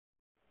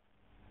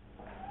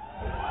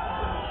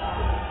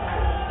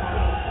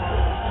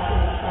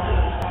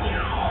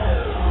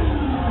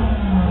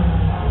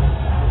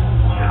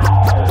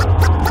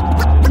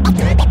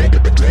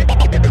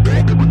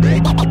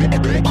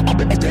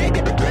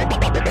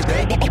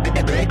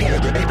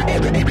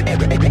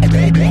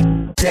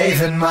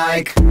Even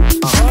Mike.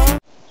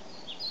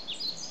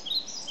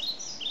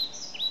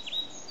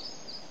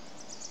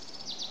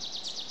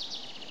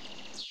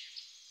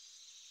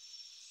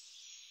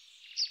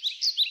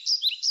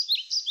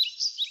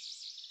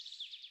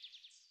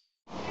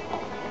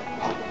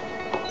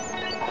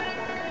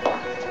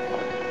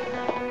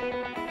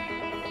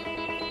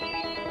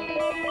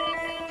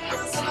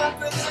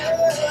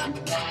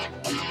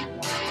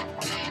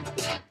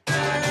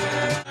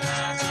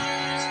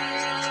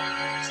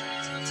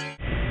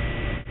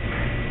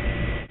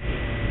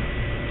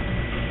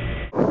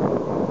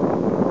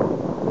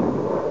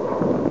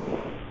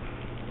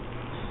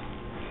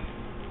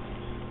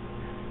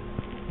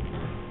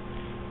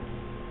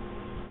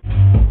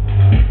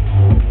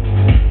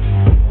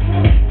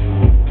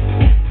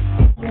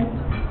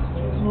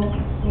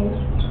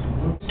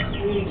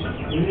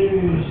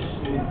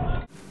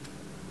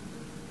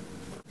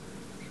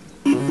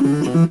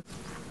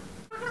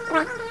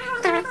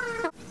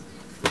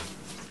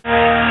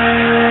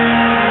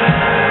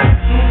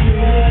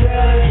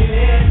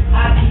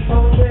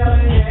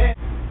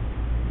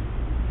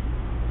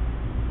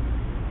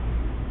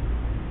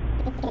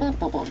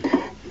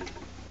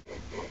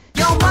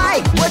 Yo,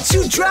 Mike, what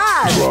you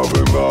drive?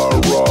 Driving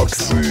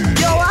Roxy.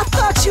 Yo, I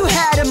thought you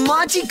had a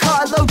Monte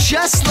Carlo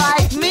just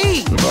like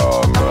me.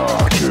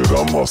 Nah, kid,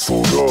 I'm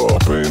muscled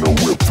up. Ain't a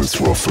whip that's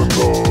rough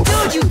enough.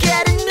 Dude, you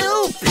get a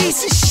new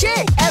piece of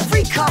shit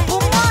every couple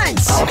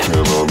months. I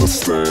can't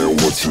understand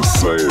what you're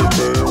saying,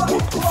 man.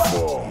 What the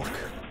fuck?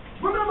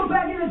 Remember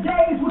back in the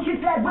days when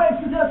kids had waves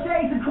cause they'll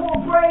shades and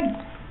corn braids?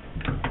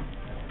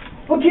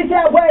 When kids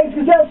had waves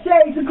cause they'll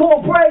shades and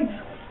corn braids?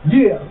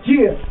 Yeah.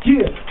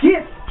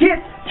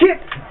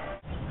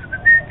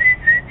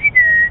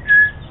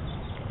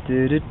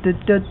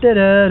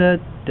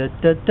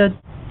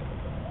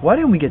 Why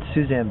didn't we get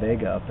Suzanne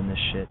Vega up in this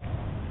shit?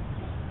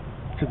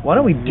 Why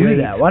don't we do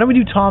that? Why don't we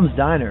do Tom's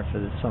Diner for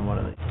this one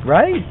of these?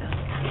 Right?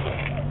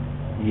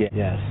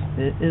 Yes.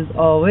 It is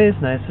always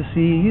nice to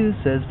see you,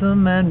 says the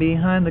man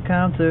behind the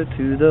counter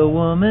to the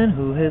woman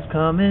who has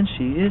come in.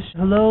 She is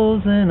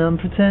hellos and I'm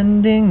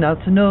pretending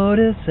not to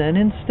notice, and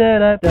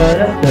instead I What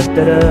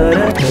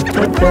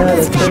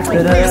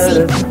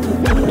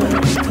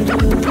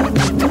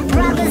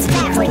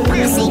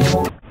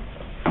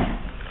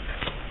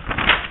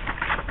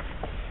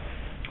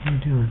are you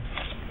doing?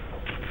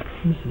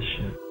 What is this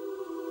shit?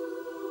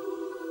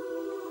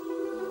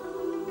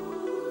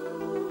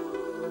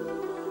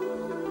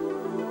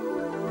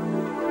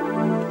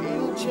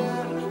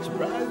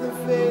 Surprise the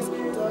face,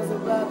 talks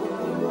about the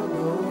people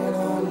going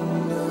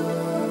under.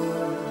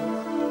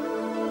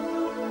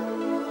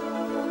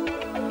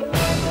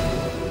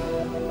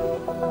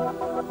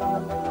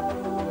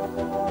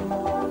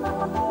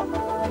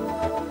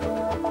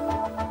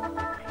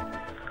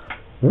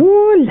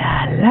 Ooh la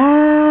la.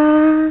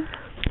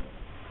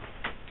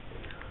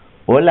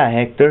 Hola,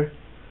 Hector.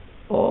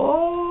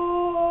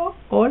 Oh,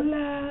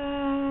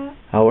 hola.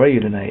 How are you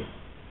tonight?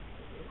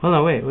 Hold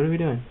on, wait, what are we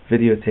doing?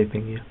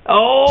 Videotaping you.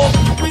 Oh!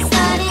 We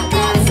started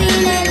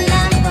dancing and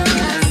laughing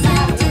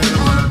ourselves to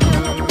our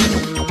home.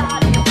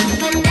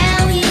 But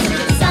now he's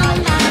with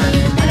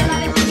somebody.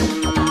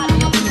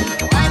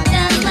 What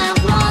does love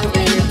want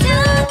me to do?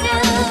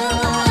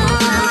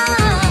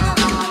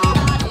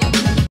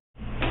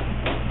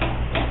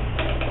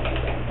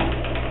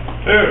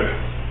 Dude.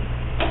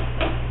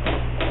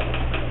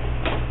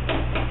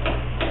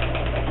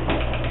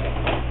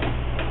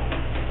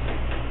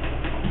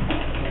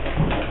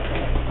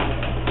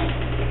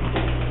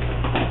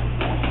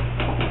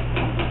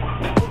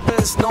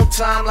 There's no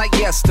time like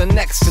yesterday.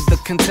 Next to the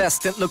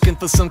contestant, looking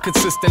for some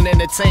consistent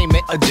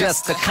entertainment.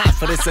 Adjust the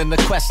confidence in the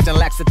question,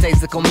 lacks a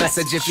tactical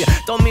message. If you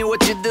don't mean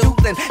what you do,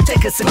 then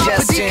take a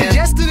suggestion.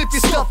 Congested if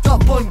you're stuffed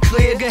up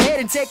unclear. Go ahead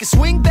and take a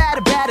swing,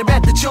 batter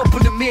at the jump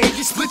in the mirror.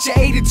 You split your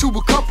 8 into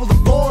a couple of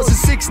 4s and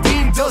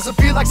 16. Doesn't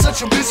feel like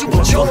such a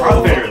miserable joke.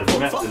 Crossfader is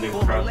messed the new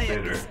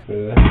crossfader.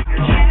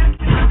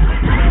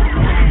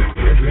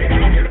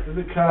 Is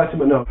it cut?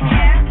 No.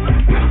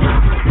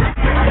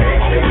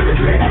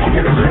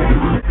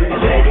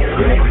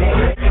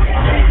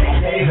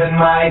 Even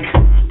Mike.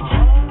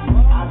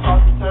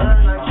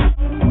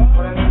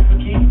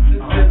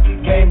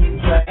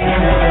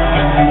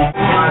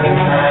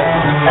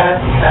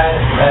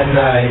 At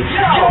night.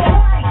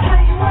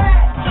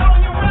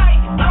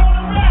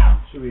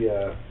 Should we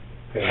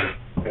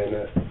pan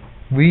that?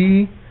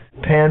 We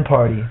pan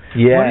party.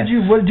 Yeah.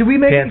 What did we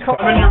make Pants it call?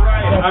 I'm in your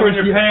right. I'm in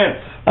your pants.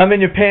 I'm in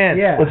your pants.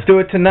 Yeah. Let's do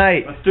it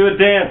tonight. Let's do a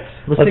dance.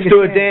 Let's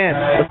do a dance.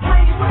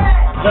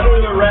 Let's do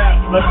a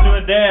rap. Let's do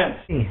a dance.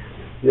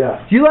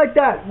 Yeah. Do you like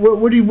that?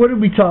 What did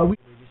we talk? We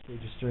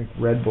just drink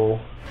Red Bull.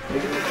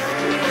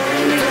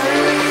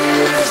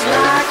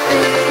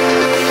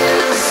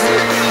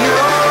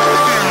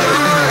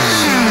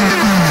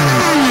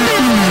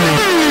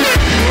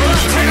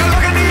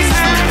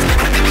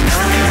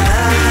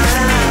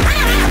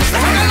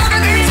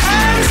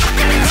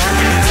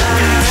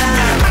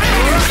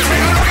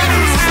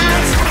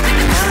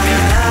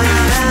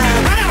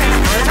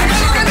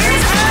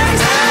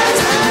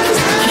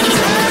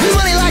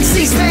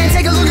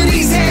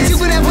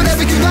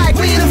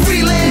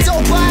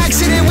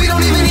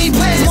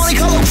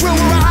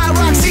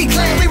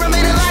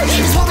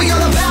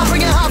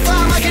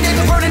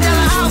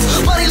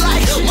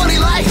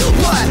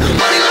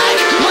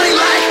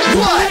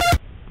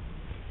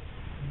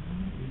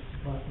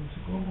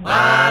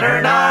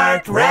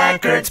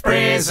 Records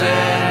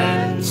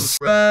presents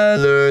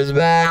Brothers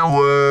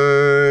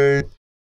Backward.